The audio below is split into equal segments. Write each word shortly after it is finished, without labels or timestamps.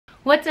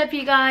What's up,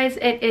 you guys?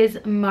 It is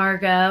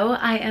Margot.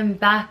 I am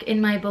back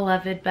in my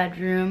beloved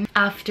bedroom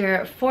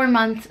after 4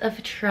 months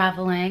of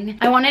traveling.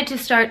 I wanted to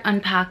start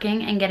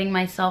unpacking and getting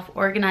myself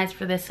organized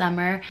for this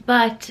summer,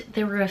 but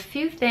there were a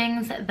few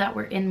things that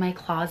were in my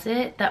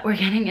closet that were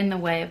getting in the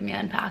way of me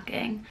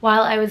unpacking.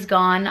 While I was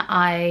gone,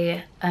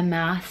 I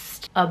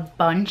amassed a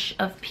bunch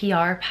of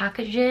PR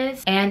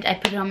packages and I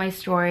put it on my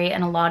story,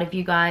 and a lot of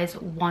you guys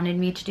wanted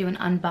me to do an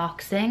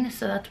unboxing,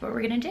 so that's what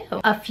we're gonna do.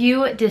 A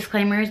few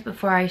disclaimers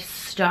before I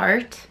start.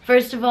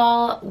 First of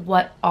all,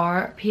 what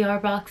are PR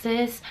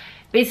boxes?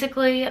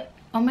 Basically,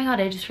 oh my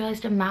god, I just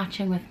realized I'm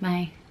matching with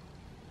my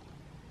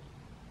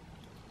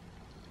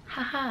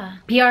haha.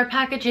 PR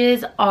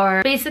packages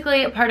are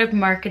basically a part of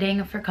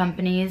marketing for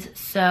companies.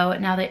 So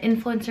now that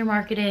influencer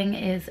marketing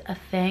is a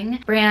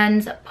thing,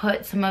 brands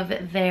put some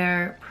of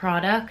their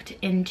product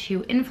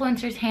into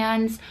influencers'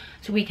 hands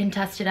so we can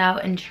test it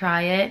out and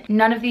try it.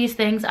 None of these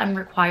things I'm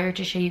required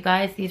to show you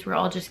guys. These were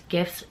all just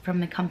gifts from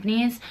the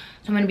companies.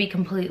 So I'm gonna be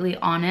completely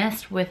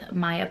honest with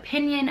my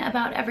opinion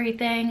about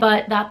everything.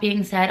 But that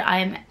being said,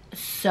 I'm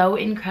so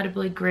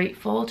incredibly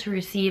grateful to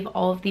receive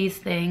all of these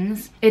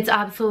things. It's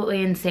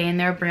absolutely insane.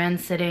 There are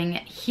brands sitting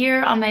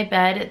here on my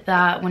bed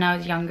that when I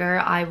was younger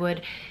I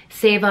would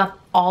save up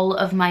all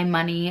of my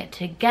money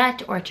to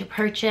get or to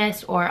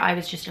purchase, or I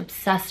was just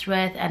obsessed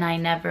with, and I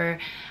never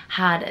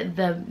had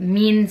the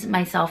means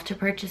myself to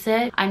purchase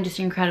it. I'm just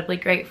incredibly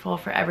grateful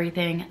for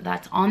everything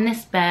that's on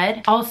this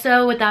bed.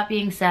 Also, with that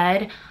being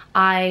said,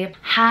 I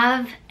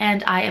have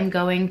and I am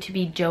going to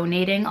be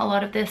donating a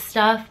lot of this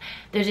stuff.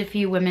 There's a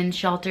few women's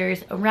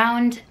shelters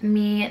around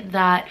me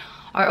that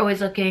are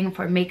always looking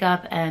for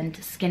makeup and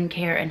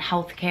skincare and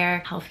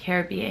healthcare.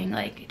 Healthcare being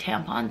like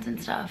tampons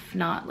and stuff,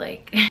 not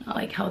like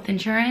health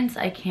insurance.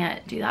 I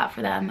can't do that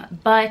for them.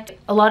 But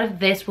a lot of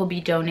this will be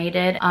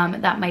donated.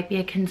 That might be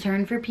a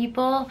concern for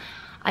people.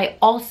 I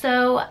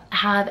also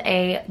have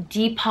a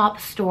Depop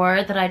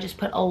store that I just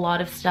put a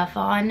lot of stuff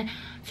on.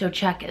 So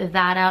check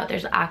that out.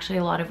 There's actually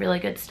a lot of really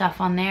good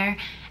stuff on there.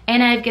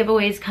 And I have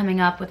giveaways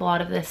coming up with a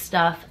lot of this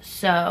stuff.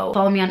 So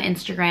follow me on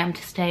Instagram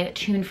to stay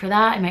tuned for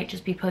that. I might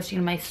just be posting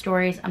in my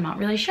stories. I'm not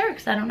really sure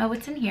because I don't know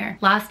what's in here.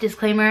 Last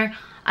disclaimer,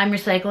 I'm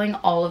recycling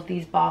all of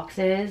these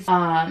boxes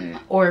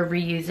or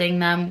reusing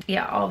them.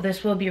 Yeah, all of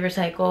this will be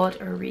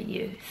recycled or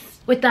reused.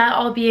 With that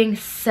all being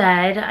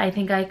said, I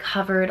think I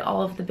covered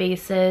all of the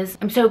bases.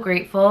 I'm so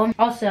grateful.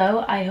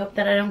 Also, I hope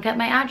that I don't get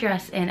my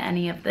address in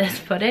any of this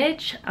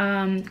footage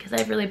because I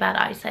have really bad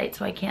eyesight,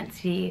 so I can't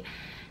see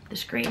the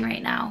screen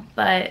right now,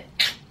 but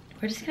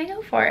we're just gonna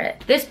go for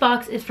it. This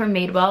box is from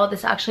Madewell.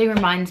 This actually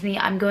reminds me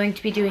I'm going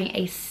to be doing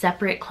a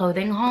separate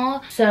clothing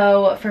haul.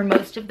 So for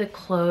most of the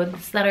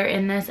clothes that are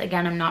in this,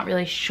 again, I'm not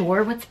really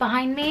sure what's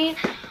behind me,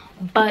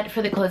 but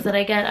for the clothes that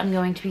I get, I'm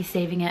going to be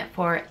saving it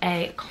for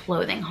a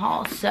clothing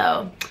haul.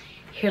 So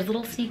here's a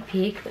little sneak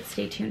peek, but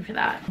stay tuned for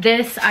that.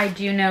 This I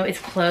do know is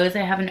clothes.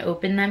 I haven't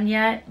opened them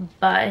yet,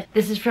 but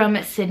this is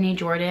from Sydney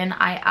Jordan.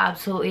 I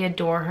absolutely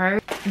adore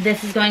her.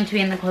 This is going to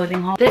be in the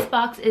clothing haul. This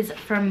box is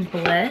from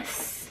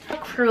Bliss.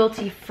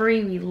 Cruelty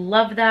free, we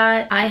love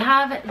that. I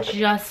have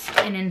just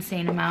an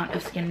insane amount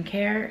of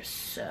skincare,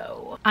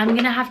 so I'm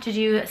gonna have to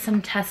do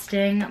some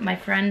testing. My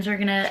friends are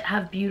gonna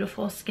have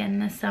beautiful skin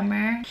this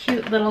summer.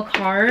 Cute little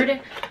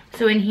card.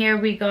 So in here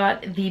we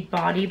got the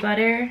body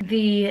butter,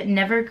 the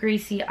Never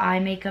Greasy Eye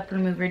Makeup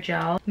Remover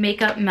Gel,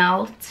 Makeup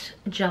Melt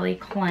Jelly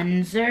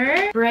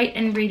Cleanser, Bright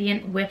and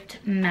Radiant Whipped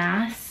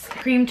Mask,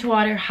 Cream to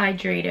Water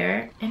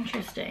Hydrator.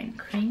 Interesting,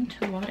 cream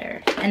to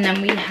water. And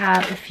then we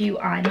have a few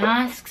eye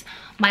masks.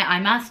 My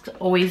eye masks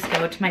always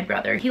go to my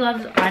brother. He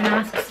loves eye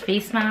masks,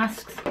 face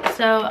masks,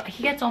 so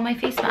he gets all my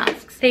face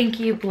masks. Thank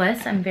you,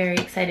 Bliss. I'm very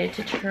excited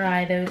to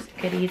try those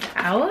goodies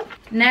out.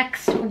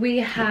 Next, we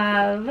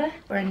have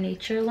our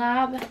Nature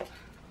Lab.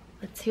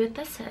 Let's see what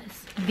this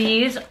is.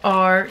 These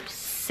are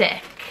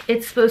sick.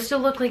 It's supposed to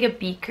look like a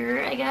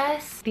beaker, I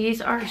guess.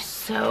 These are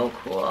so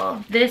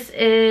cool. This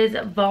is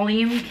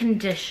volume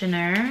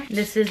conditioner.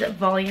 This is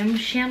volume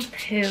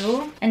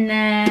shampoo. And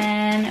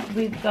then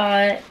we've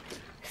got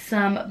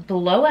some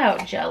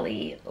blowout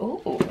jelly.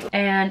 Ooh,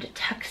 and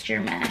texture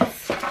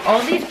mist. All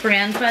these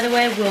brands, by the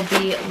way, will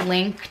be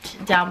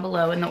linked down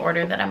below in the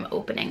order that I'm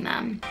opening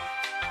them.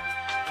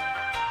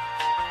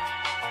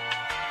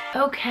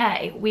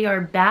 Okay, we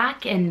are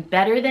back and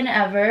better than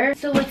ever.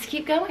 So let's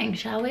keep going,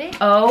 shall we?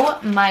 Oh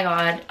my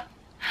god.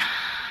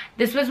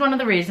 This was one of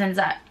the reasons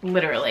that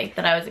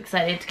I was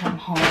excited to come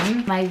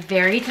home. My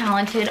very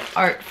talented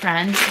art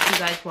friend, if you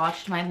guys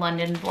watched my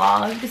London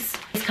vlogs,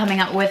 is coming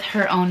out with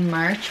her own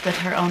merch with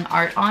her own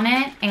art on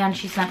it. And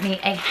she sent me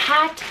a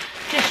hat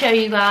to show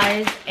you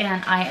guys,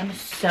 and I am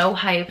so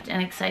hyped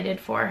and excited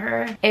for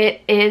her.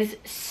 It is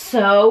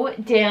so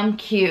damn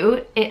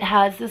cute. It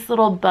has this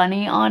little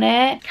bunny on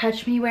it.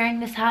 Catch me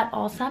wearing this hat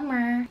all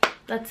summer.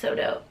 That's so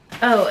dope.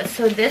 Oh,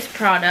 so this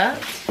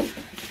product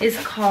is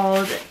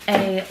called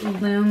a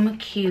Loom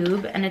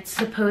Cube, and it's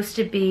supposed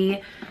to be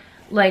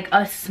like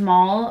a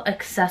small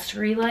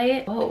accessory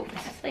light. Oh,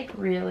 this is like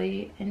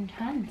really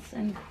intense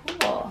and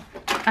cool.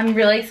 I'm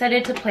really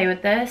excited to play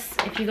with this.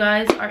 If you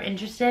guys are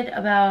interested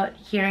about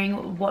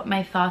hearing what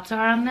my thoughts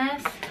are on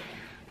this,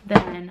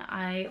 then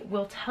I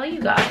will tell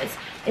you guys.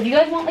 If you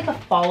guys want like a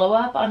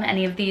follow-up on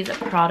any of these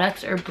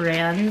products or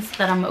brands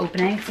that I'm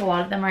opening, because a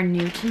lot of them are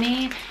new to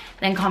me,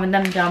 then comment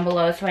them down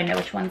below so I know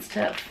which ones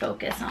to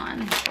focus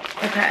on.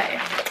 Okay,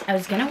 I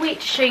was gonna wait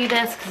to show you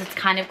this because it's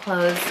kind of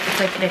closed. It's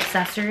like an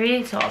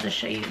accessory, so I'll just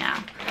show you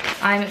now.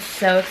 I'm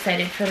so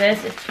excited for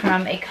this. It's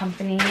from a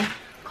company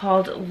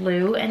called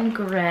Lou and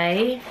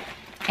Grey,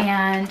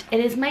 and it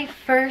is my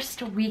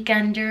first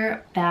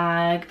weekender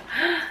bag.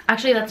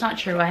 Actually, that's not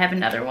true. I have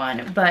another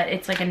one, but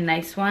it's like a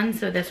nice one.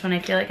 So this one I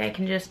feel like I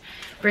can just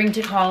bring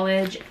to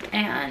college,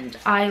 and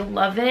I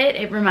love it.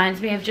 It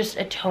reminds me of just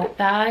a tote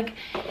bag,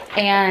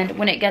 and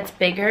when it gets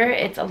bigger,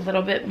 it's a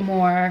little bit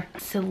more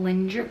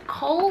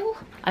cylindrical.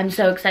 I'm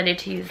so excited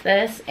to use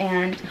this,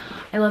 and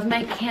I love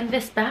my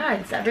canvas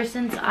bags. Ever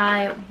since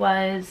I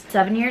was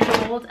 7 years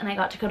old and I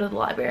got to go to the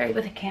library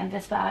with a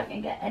canvas bag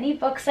and get any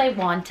books I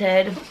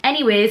wanted.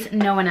 Anyways,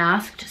 no one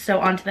asked,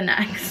 so on to the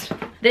next.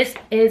 This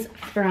is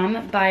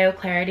from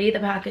BioClarity. The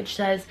package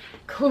says,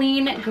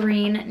 clean,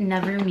 green,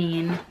 never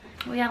mean.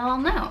 We got a little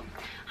note.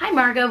 Hi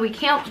Margot, we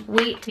can't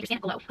wait to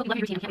stand below. Hope you love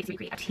your routine and can't wait to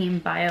recreate.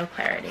 Team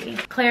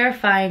BioClarity.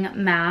 Clarifying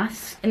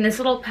mask. In this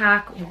little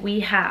pack, we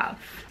have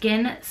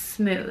Skin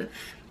Smooth,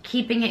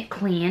 Keeping It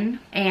Clean,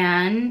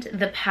 and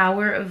The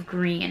Power of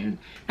Green.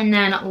 And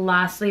then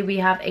lastly, we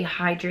have a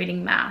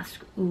hydrating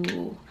mask.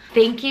 Ooh.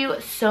 Thank you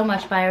so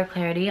much,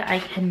 BioClarity. I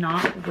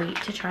cannot wait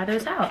to try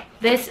those out.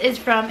 This is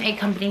from a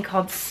company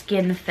called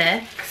Skin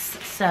Fix.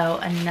 So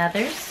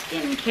another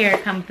skincare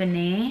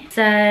company. It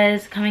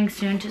says coming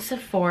soon to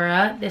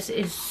Sephora. This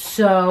is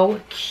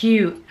so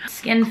cute.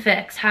 Skin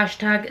Fix,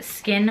 hashtag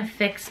Skin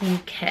Fix Me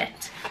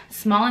Kit.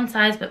 Small in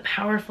size but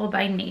powerful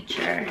by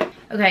nature.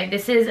 Okay,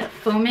 this is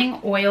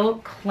foaming oil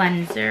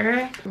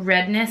cleanser,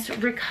 redness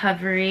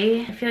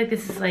recovery. I feel like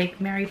this is like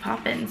Mary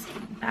Poppins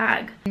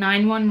bag.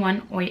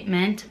 911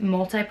 ointment,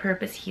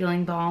 multi-purpose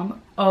healing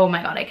balm. Oh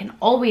my god, I can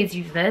always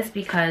use this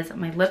because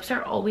my lips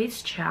are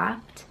always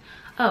chapped.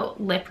 Oh,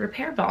 lip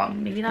repair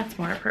balm. Maybe that's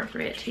more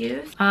appropriate to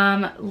use.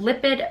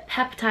 Lipid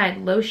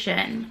peptide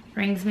lotion.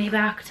 Brings me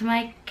back to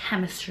my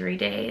chemistry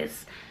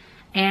days.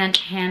 And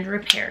hand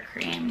repair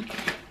cream.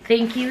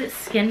 Thank you,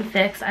 Skin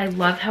Fix. I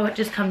love how it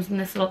just comes in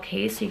this little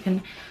case, so you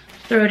can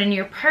throw it in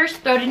your purse,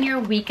 throw it in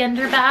your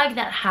weekender bag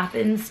that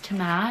happens to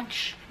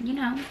match, you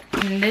know.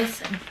 In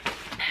this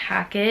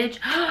package,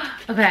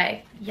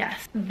 okay,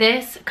 yes.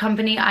 This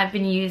company I've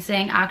been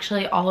using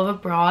actually all over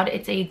abroad.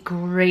 It's a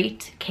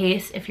great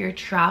case if you're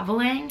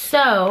traveling.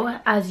 So,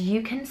 as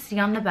you can see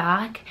on the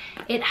back,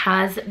 it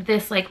has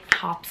this like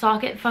pop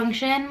socket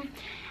function.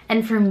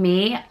 And for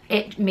me,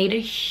 it made a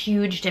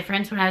huge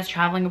difference when I was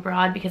traveling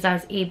abroad because I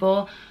was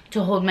able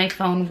to hold my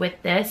phone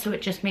with this. So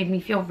it just made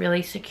me feel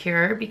really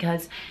secure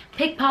because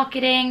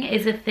pickpocketing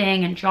is a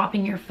thing and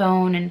dropping your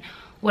phone and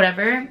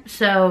whatever.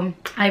 So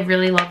I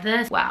really love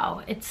this.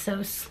 Wow, it's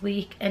so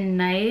sleek and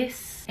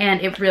nice.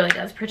 And it really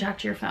does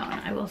protect your phone,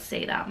 I will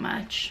say that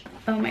much.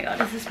 Oh my god,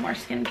 is this more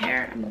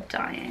skincare? I'm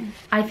dying.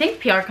 I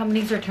think PR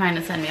companies are trying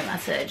to send me a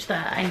message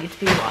that I need to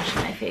be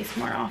washing my face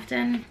more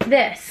often.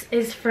 This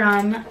is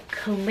from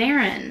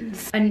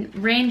Clarins, a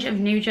range of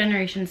new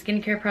generation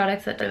skincare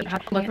products that look.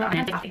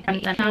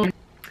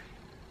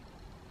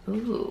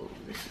 Ooh,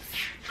 this is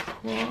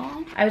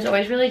cool. I was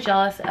always really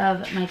jealous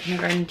of my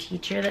kindergarten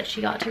teacher that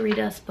she got to read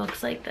us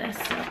books like this.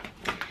 So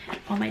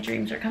all my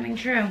dreams are coming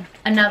true.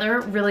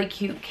 Another really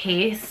cute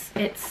case.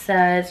 It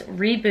says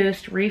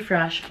reboost,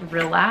 refresh,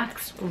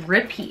 relax,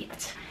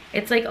 repeat.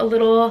 It's like a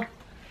little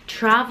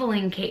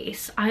traveling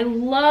case. I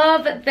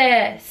love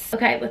this.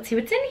 Okay, let's see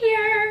what's in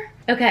here.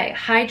 Okay,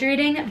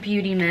 hydrating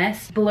beauty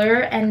mist,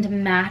 blur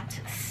and matte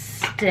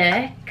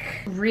stick,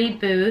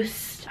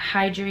 reboost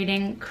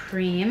hydrating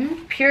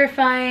cream,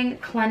 purifying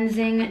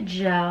cleansing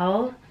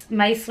gel,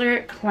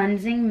 micellar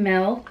cleansing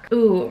milk.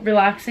 Ooh,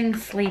 relaxing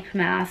sleep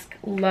mask.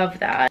 Love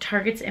that.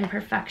 Targets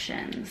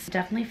imperfections.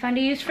 Definitely find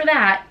a use for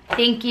that.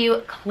 Thank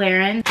you,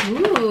 Clarins.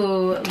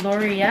 Ooh,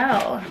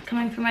 L'Oreal.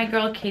 Coming from my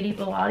girl, Katie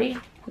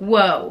Bellotti.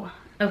 Whoa.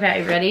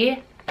 Okay,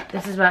 ready?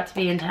 This is about to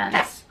be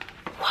intense.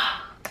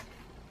 Wow.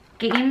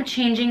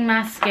 Game-changing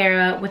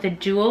mascara with a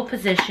dual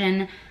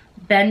position,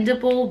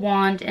 bendable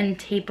wand, and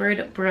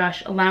tapered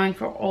brush, allowing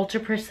for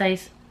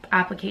ultra-precise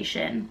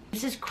application.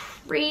 This is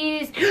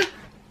crazy.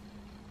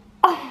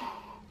 Oh,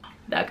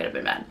 that could have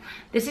been bad.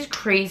 This is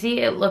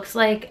crazy. It looks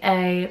like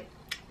a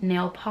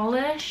nail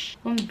polish.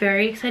 I'm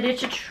very excited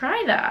to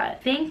try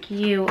that. Thank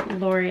you,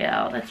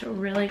 L'Oreal. That's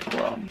really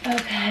cool.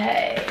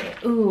 Okay.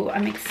 Ooh,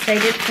 I'm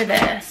excited for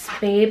this.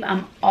 Babe,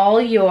 I'm all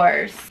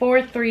yours.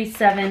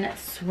 437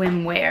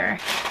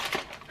 swimwear.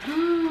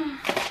 Oh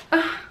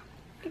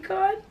my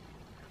god.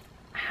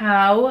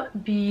 How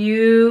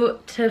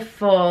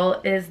beautiful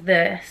is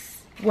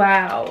this?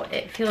 Wow,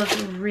 it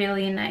feels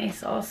really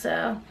nice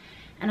also.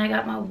 And I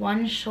got my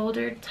one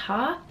shouldered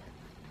top.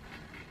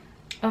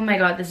 Oh my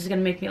god, this is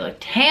gonna make me look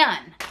tan.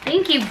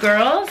 Thank you,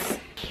 girls.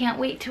 Can't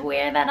wait to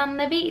wear that on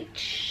the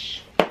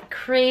beach.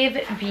 Crave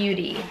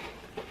Beauty.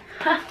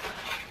 Huh.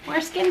 More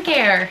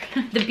skincare.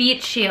 The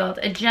Beach Shield,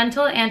 a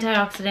gentle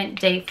antioxidant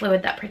day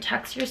fluid that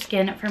protects your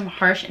skin from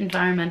harsh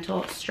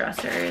environmental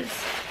stressors.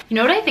 You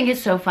know what I think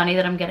is so funny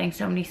that I'm getting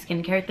so many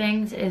skincare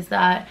things is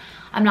that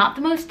I'm not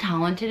the most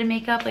talented in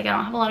makeup. Like, I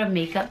don't have a lot of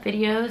makeup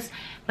videos,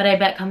 but I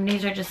bet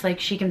companies are just like,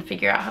 she can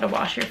figure out how to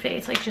wash your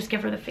face. Like, just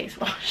give her the face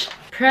wash.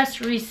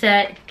 Press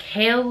Reset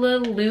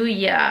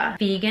Hallelujah.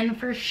 Vegan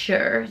for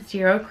sure.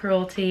 Zero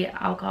cruelty,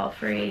 alcohol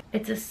free.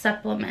 It's a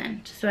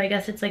supplement, so I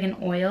guess it's like an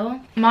oil.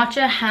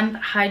 Matcha Hemp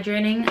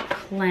Hydrating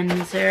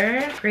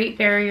Cleanser. Great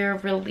Barrier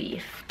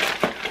Relief.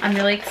 I'm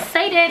really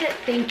excited.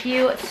 Thank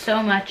you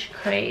so much,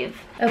 Crave.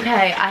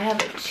 Okay, I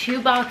have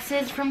 2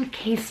 boxes from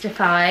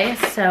Casetify,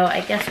 so I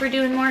guess we're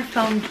doing more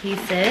phone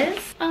cases.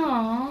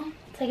 Aww,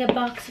 it's like a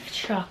box of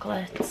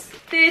chocolates.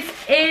 This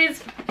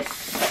is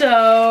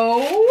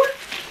so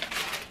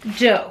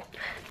dope.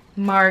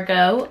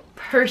 Margot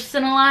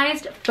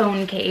personalized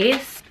phone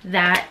case.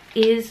 That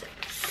is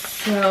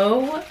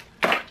so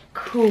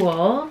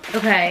cool.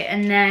 Okay,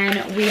 and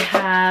then we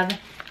have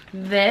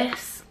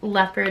this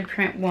leopard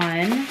print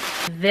one.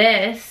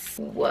 This,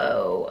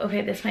 whoa,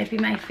 okay, this might be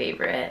my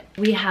favorite.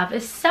 We have a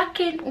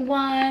second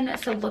one,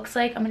 so it looks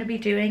like I'm gonna be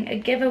doing a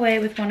giveaway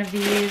with one of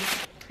these.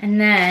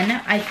 And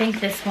then I think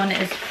this one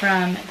is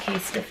from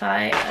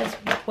Casetify as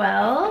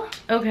well.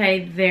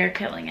 Okay, they're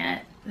killing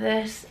it.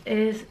 This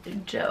is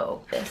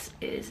dope. This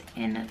is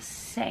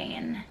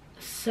insane.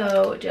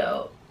 So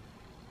dope.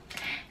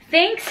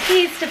 Thanks,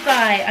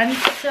 Casetify. I'm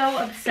so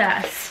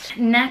obsessed.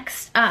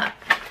 Next up,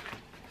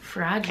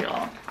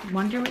 Fragile.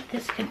 Wonder what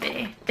this could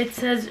be. It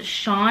says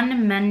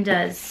Shawn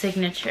Mendes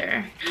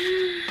signature.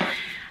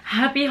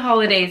 Happy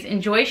holidays.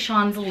 Enjoy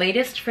Shawn's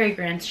latest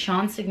fragrance,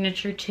 Shawn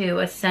Signature 2,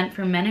 a scent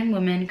for men and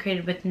women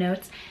created with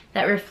notes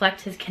that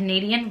reflect his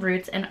Canadian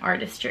roots and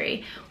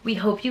artistry. We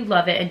hope you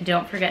love it, and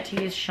don't forget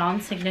to use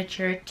Shawn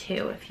Signature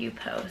 2 if you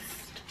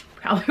post.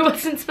 Probably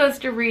wasn't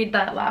supposed to read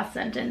that last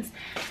sentence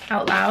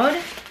out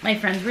loud. My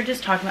friends were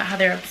just talking about how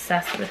they're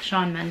obsessed with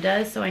Shawn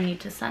Mendes, so I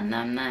need to send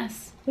them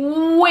this.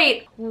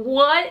 Wait,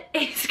 what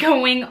is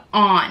going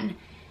on?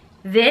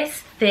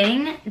 This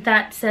thing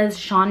that says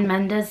Shawn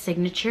Mendes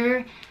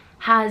signature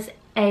has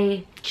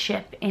a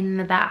chip in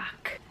the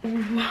back.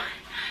 What?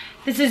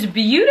 This is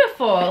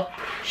beautiful.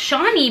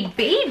 Shawnee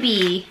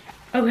baby.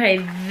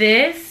 Okay,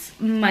 this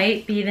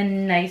might be the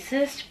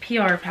nicest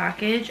PR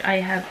package I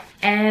have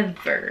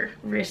ever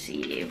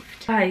received.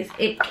 Guys,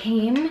 it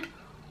came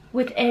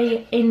with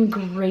a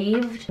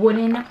engraved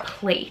wooden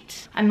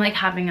plate. I'm like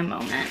having a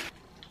moment.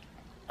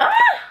 Ah!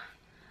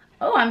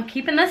 Oh, I'm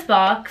keeping this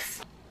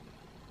box.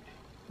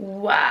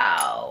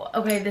 Wow.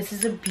 Okay, this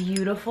is a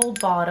beautiful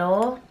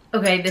bottle.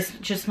 Okay, this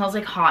just smells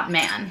like hot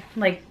man.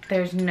 Like,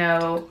 there's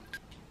no...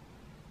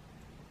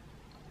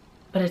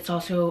 But it's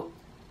also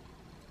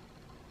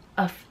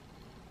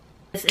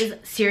this is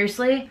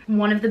seriously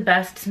one of the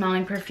best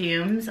smelling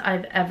perfumes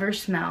I've ever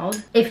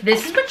smelled. If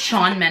this is what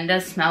Shawn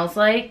Mendes smells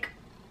like,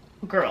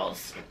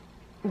 girls,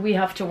 we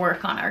have to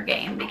work on our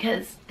game,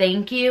 because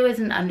thank you is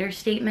an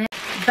understatement.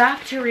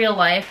 Back to real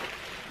life.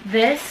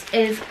 This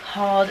is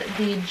called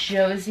the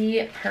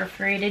Josie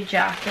Perforated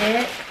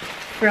Jacket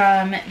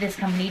from this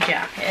company,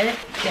 Jacket,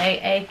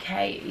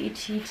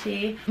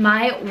 J-A-K-E-T-T.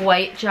 My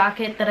white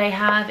jacket that I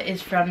have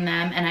is from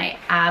them, and I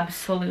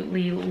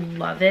absolutely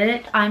love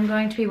it. I'm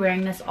going to be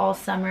wearing this all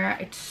summer.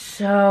 It's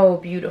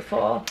so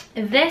beautiful.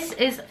 This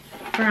is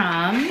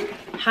from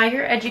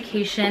Higher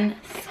Education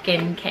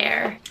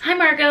Skincare. Hi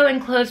Margot,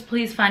 enclosed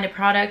please find a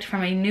product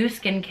from a new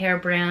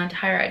skincare brand,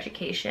 Higher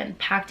Education,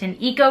 packed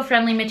in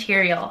eco-friendly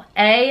material.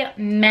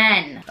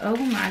 Amen. Oh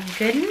my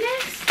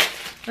goodness.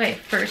 Okay,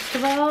 first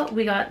of all,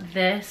 we got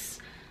this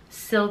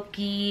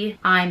silky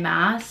eye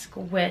mask,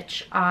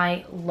 which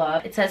I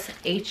love. It says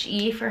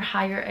HE for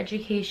Higher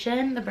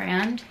Education, the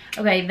brand.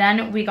 Okay,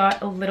 then we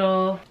got a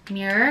little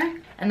mirror,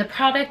 and the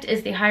product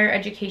is the Higher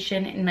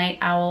Education Night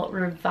Owl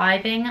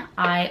Reviving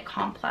Eye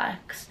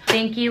Complex.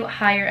 Thank you,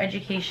 Higher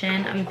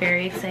Education. I'm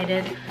very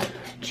excited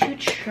to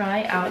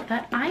try out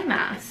that eye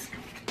mask.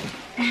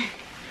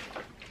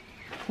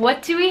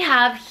 What do we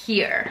have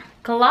here?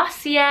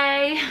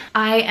 Glossier.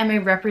 I am a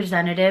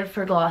representative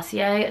for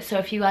Glossier, so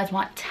if you guys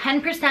want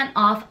 10%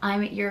 off,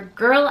 I'm your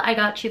girl. I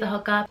got you the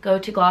hookup. Go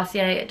to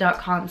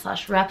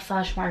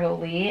glossier.com/rep/Margot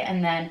Lee,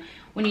 and then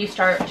when you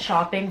start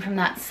shopping from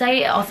that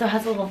site, it also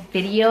has a little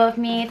video of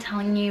me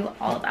telling you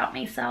all about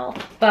myself.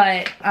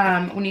 But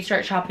when you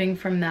start shopping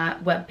from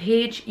that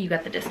webpage, you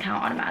get the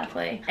discount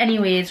automatically.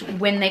 Anyways,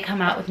 when they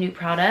come out with new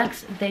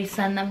products, they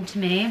send them to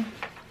me,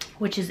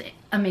 which is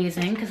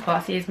amazing because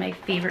Glossier is my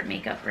favorite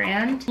makeup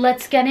brand.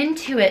 Let's get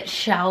into it,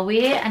 shall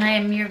we? And I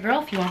am your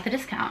girl if you want the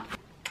discount.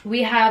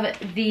 We have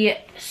the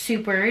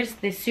Supers,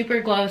 the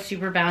Super Glow,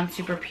 Super Bounce,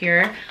 Super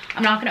Pure.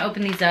 I'm not gonna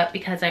open these up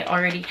because I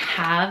already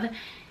have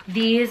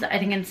these, I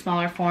think in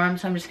smaller form,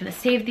 so I'm just gonna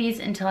save these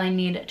until I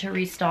need to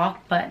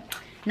restock, but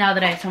now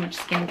that I have so much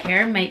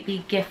skincare. Might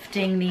be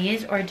gifting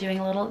these or doing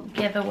a little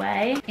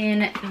giveaway.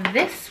 In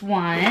this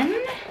one,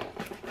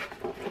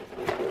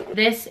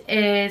 this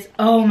is,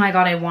 oh my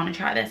god, I want to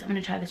try this. I'm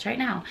gonna try this right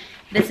now.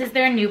 This is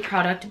their new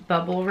product,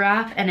 Bubble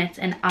Wrap, and it's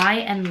an eye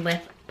and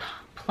lip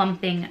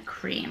plumping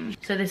cream.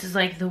 So this is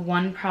like the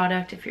one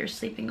product if you're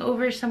sleeping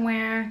over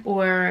somewhere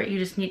or you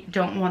just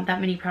don't want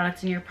that many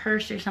products in your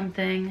purse or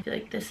something. I feel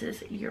like this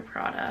is your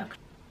product.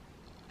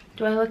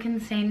 Do I look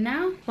insane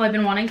now? Well, I've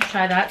been wanting to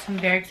try that, so I'm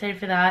very excited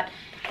for that.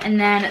 And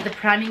then the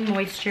priming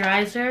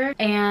moisturizer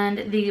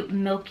and the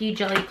milky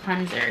jelly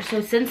cleanser.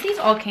 So since these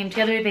all came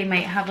together, they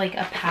might have like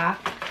a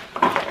pack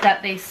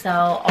that they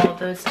sell all of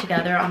those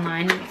together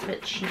online. It's a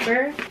bit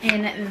cheaper.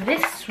 In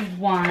this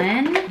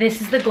one, this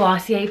is the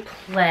Glossier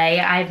Play.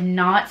 I've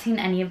not seen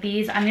any of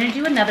these. I'm gonna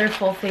do another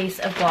full face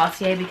of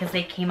Glossier because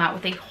they came out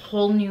with a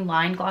whole new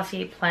line,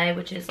 Glossier Play,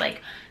 which is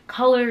like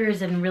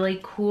colors and really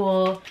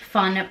cool,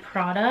 fun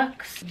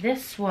products.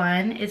 This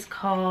one is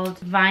called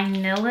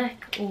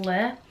Vinylic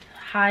Lip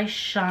High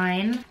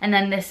Shine, and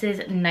then this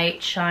is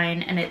Night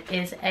Shine, and it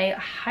is a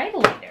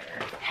highlighter.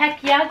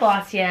 Heck yeah,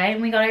 Glossier.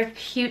 And we got our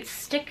cute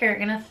sticker.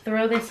 Gonna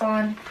throw this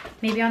on,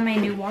 maybe on my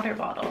new water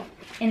bottle.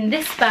 In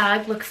this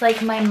bag, looks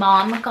like my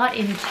mom got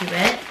into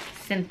it,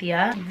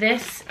 Cynthia.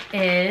 This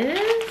is,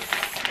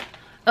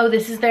 oh,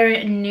 this is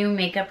their new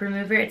makeup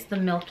remover. It's the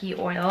Milky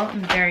Oil.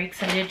 I'm very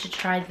excited to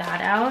try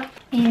that out.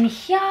 In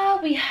here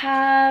we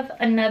have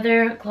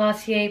another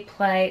Glossier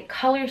Play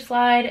Color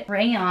Slide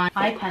Rayon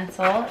eye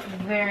pencil.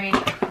 Very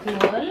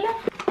cool.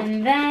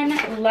 And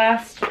then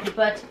last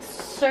but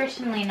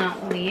certainly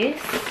not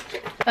least,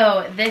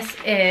 oh, this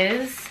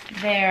is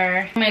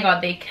their, oh my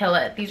god, they kill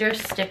it. These are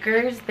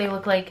stickers. They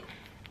look like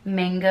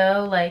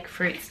mango, like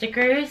fruit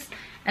stickers.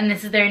 And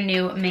this is their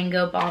new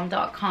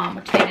mangobomb.com,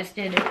 which they just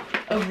did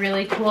a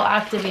really cool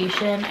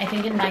activation, I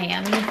think in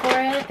Miami for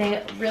it.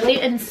 They really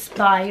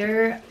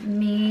inspire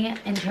me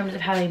in terms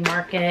of how they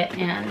market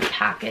and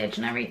package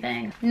and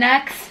everything.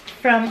 Next,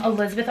 from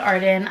Elizabeth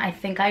Arden, I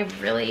think I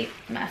really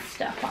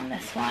messed up on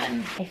this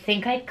one. I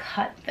think I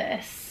cut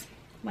this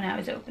when I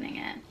was opening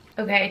it.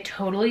 Okay, I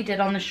totally did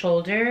on the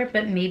shoulder,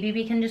 but maybe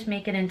we can just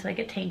make it into like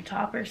a tank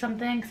top or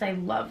something because I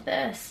love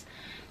this.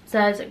 It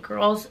says,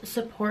 girls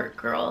support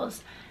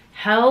girls.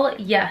 Hell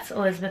yes,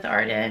 Elizabeth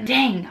Arden.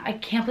 Dang, I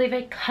can't believe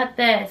I cut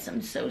this.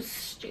 I'm so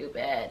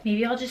stupid.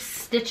 Maybe I'll just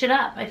stitch it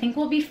up. I think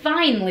we'll be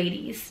fine,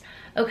 ladies.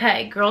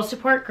 Okay, girls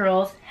support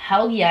girls.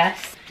 Hell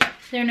yes.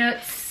 Their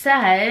note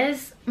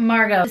says,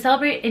 Margot, to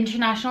celebrate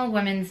International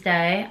Women's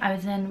Day, I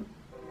was in,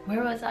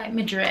 where was I?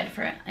 Madrid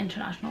for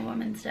International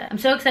Women's Day. I'm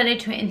so excited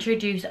to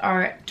introduce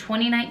our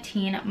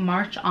 2019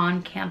 March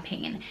On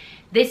campaign.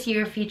 This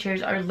year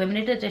features our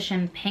limited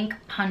edition Pink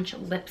Punch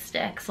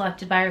lipstick,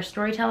 selected by our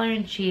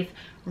storyteller-in-chief,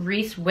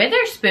 Reese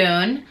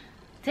Witherspoon.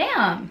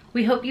 Damn.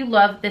 We hope you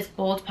love this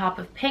bold pop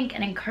of pink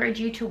and encourage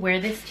you to wear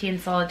this tea in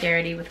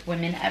solidarity with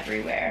women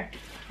everywhere.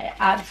 I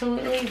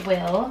absolutely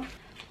will.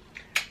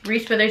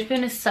 Reese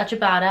Witherspoon is such a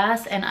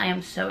badass, and I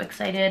am so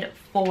excited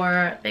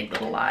for Big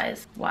Little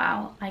Lies.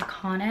 Wow,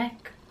 iconic.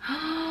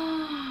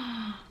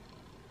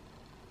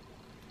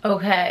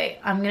 Okay,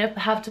 I'm gonna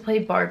have to play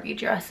Barbie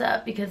dress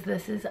up because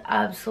this is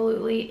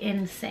absolutely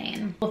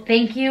insane. Well,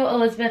 thank you,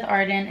 Elizabeth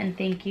Arden, and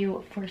thank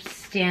you for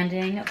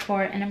standing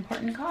for an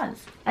important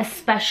cause.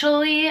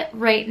 Especially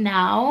right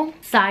now,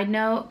 side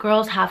note,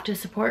 girls have to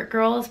support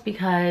girls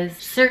because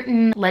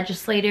certain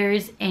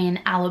legislators in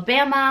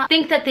Alabama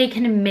think that they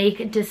can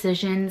make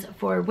decisions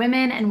for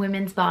women and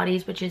women's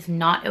bodies, which is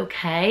not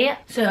okay.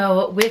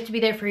 So we have to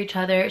be there for each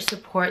other,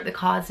 support the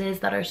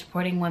causes that are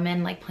supporting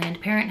women, like Planned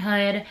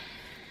Parenthood.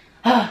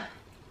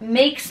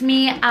 Makes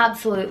me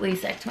absolutely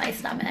sick to my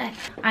stomach.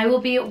 I will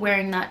be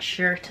wearing that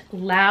shirt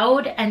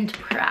loud and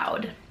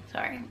proud.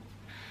 Sorry.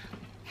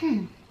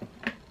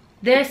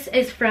 This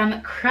is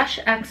from Crush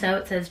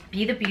XO. It says,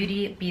 be the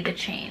beauty, be the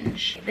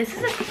change. This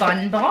is a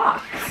fun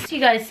box. So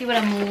you guys see what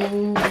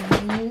I'm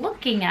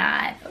looking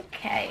at.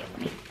 Okay,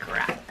 let me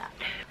grab that.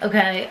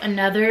 Okay,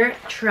 another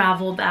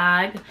travel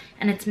bag,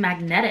 and it's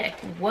magnetic.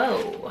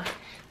 Whoa,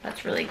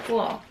 that's really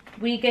cool.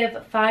 We give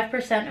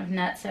 5% of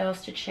net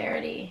sales to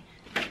charity.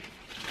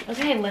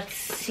 Okay, let's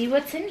see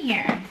what's in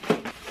here.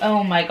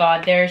 Oh my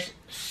god, there's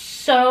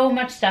so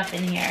much stuff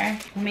in here.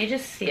 Let me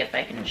just see if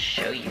I can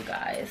show you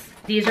guys.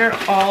 These are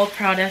all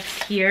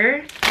products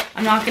here.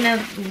 I'm not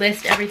gonna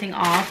list everything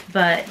off,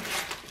 but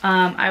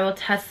I will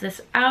test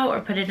this out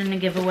or put it in a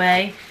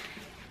giveaway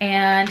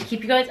and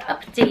keep you guys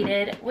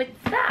updated with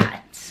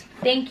that.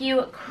 Thank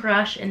you,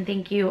 Crush, and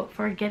thank you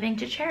for giving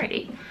to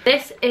charity.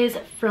 This is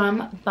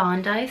from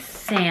Bondi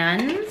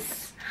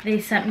Sands.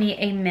 They sent me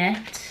a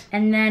mitt.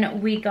 And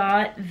then we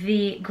got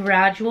the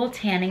Gradual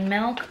Tanning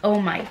Milk.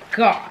 Oh my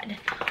god.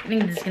 I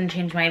think this is gonna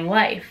change my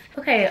life.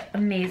 Okay,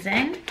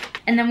 amazing.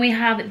 And then we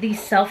have the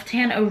Self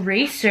Tan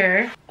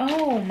Eraser.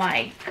 Oh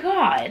my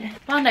god.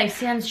 Bondi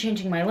Sands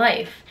changing my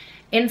life.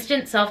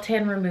 Instant Self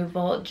Tan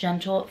Removal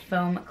Gentle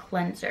Foam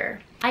Cleanser.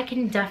 I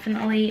can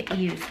definitely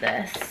use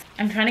this.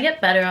 I'm trying to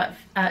get better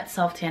at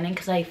self tanning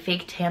because I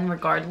fake tan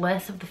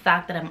regardless of the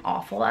fact that I'm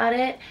awful at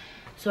it.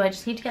 so I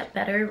just need to get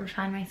better,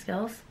 refine my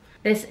skills.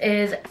 This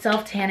is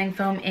self-tanning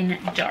foam in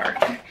dark.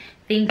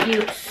 Thank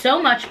you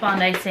so much,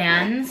 Bondi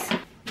Sands.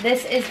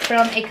 This is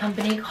from a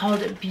company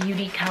called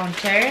Beauty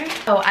Counter.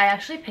 Oh, I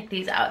actually picked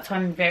these out, so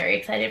I'm very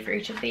excited for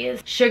each of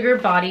these. Sugar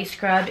Body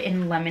Scrub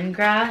in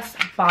Lemongrass.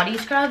 Body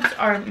scrubs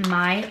are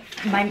me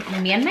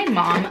and my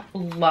mom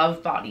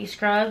love body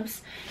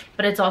scrubs,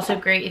 but it's also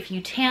great if you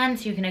tan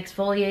so you can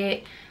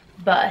exfoliate.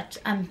 But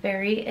I'm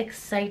very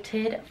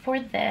excited for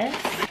this.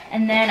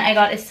 And then I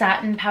got a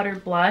satin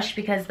powdered blush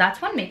because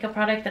that's one makeup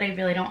product that I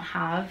really don't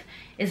have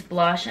is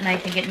blush, and I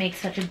think it makes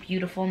such a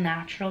beautiful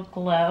natural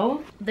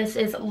glow. This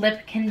is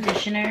lip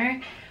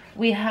conditioner.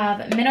 We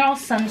have mineral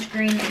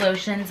sunscreen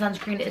lotion.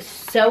 Sunscreen is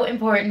so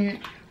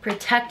important.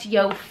 Protect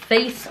your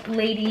face,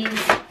 ladies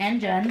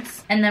and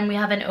gents. And then we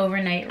have an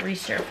overnight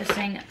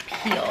resurfacing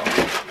peel.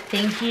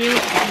 Thank you,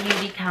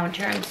 Beauty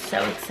Counter. I'm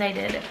so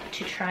excited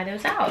to try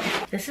those out.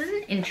 This is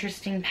an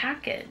interesting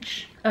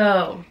package.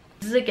 Oh,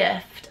 this is a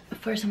gift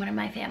for someone in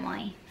my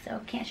family, so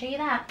can't show you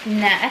that.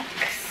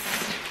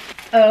 Next.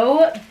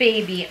 Oh,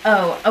 baby.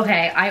 Oh,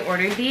 okay. I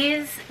ordered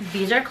these.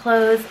 These are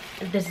clothes.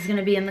 This is going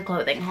to be in the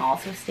clothing haul,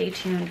 so stay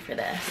tuned for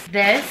this.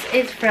 This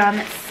is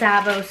from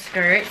Sabo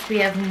Skirts. We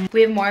have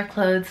more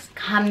clothes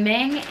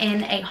coming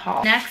in a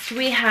haul. Next,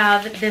 we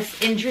have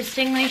this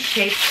interestingly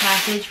shaped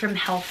package from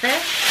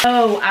Healthish.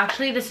 Oh,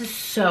 actually, this is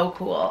so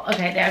cool.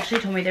 Okay, they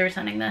actually told me they were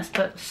sending this,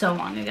 but so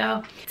long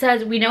ago. It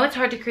says, we know it's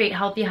hard to create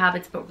healthy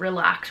habits, but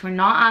relax. We're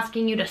not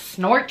asking you to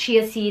snort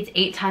chia seeds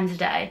 8 times a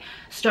day.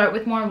 Start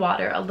with more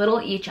water, a little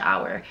each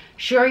hour.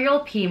 Sure, you'll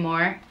pee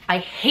more. I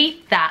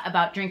hate that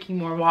about drinking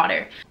more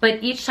water.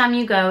 But each time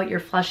you go, you're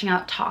flushing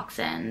out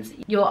toxins.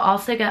 You'll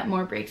also get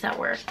more breaks at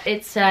work.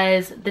 It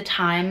says the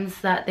times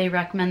that they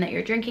recommend that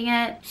you're drinking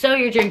it. So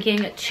you're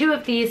drinking 2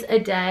 of these a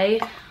day.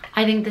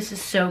 I think this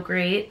is so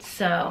great.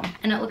 So,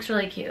 and it looks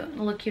really cute.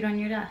 It'll look cute on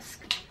your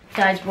desk.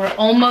 Guys, we're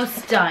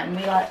almost done.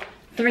 We got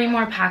 3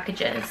 more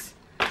packages.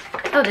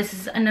 Oh, this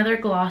is another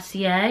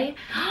Glossier.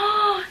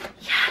 Oh,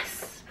 yes.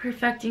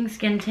 Perfecting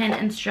Skin Tint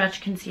and Stretch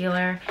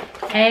Concealer.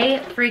 A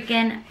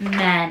freaking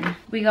men.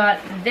 We got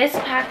this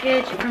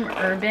package from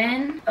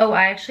Urban. Oh,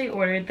 I actually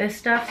ordered this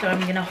stuff, so I'm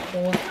gonna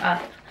hold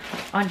up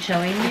on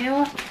showing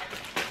you.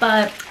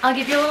 But I'll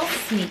give you a little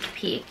sneak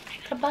peek.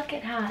 I got a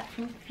bucket hat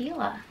from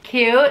Fila.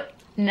 Cute?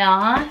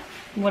 Nah?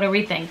 What are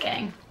we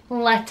thinking?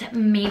 Let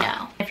me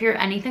know. If you're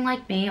anything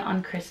like me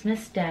on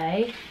Christmas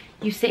Day,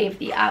 you save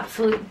the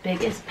absolute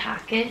biggest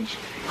package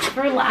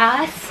for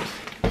last.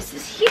 This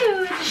is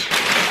huge.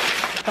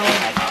 Oh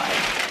my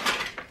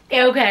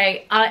god.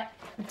 Okay,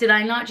 did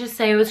I not just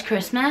say it was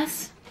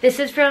Christmas? This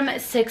is from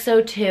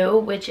 602,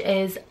 which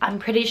is, I'm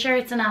pretty sure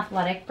it's an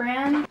athletic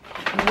brand.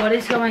 What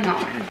is going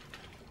on?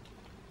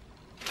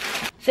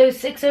 So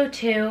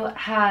 602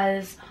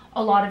 has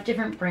a lot of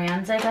different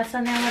brands, I guess,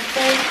 on their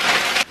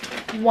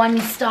website.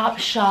 One-stop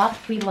shop,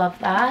 we love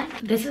that.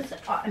 This is,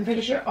 I'm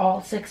pretty sure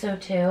all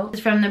 602.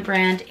 It's from the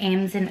brand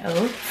Ames and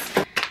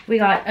Oates. We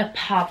got a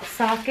pop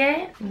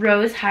socket,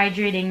 rose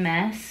hydrating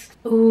mist.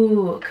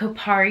 Ooh,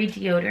 Kopari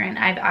deodorant.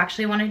 I've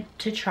actually wanted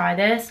to try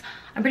this.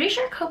 I'm pretty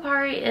sure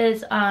Kopari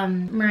is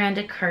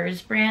Miranda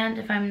Kerr's brand,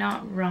 if I'm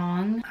not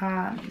wrong.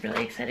 I'm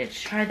really excited to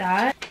try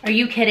that. Are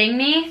you kidding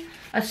me?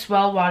 A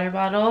Swell water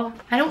bottle.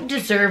 I don't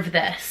deserve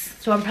this,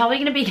 so I'm probably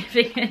gonna be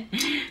giving it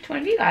to one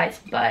of you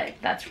guys, but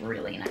that's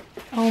really nice.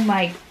 Oh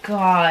my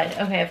god.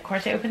 Okay, of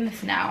course I opened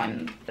this now.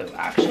 I'm the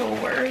actual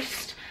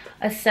worst.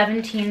 A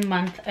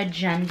 17-month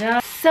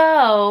agenda.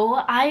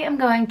 So I am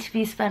going to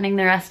be spending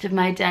the rest of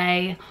my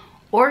day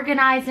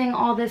organizing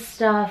all this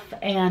stuff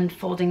and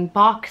folding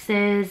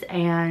boxes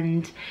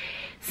and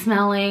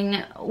smelling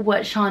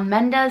what Shawn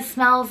Mendes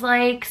smells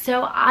like.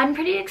 So I'm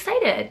pretty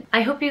excited.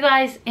 I hope you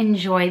guys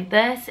enjoyed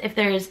this. If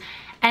there's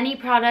any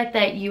product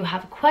that you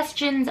have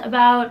questions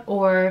about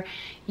or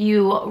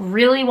you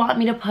really want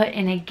me to put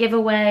in a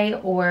giveaway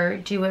or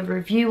do a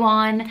review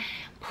on,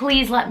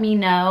 please let me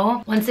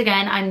know. Once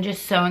again, I'm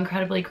just so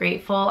incredibly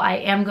grateful. I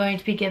am going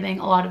to be giving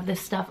a lot of this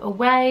stuff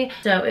away,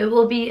 so it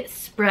will be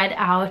spread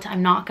out.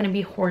 I'm not going to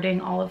be hoarding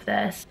all of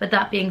this. But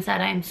that being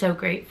said, I am so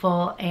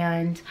grateful,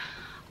 and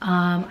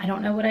I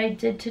don't know what I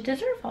did to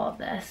deserve all of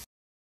this.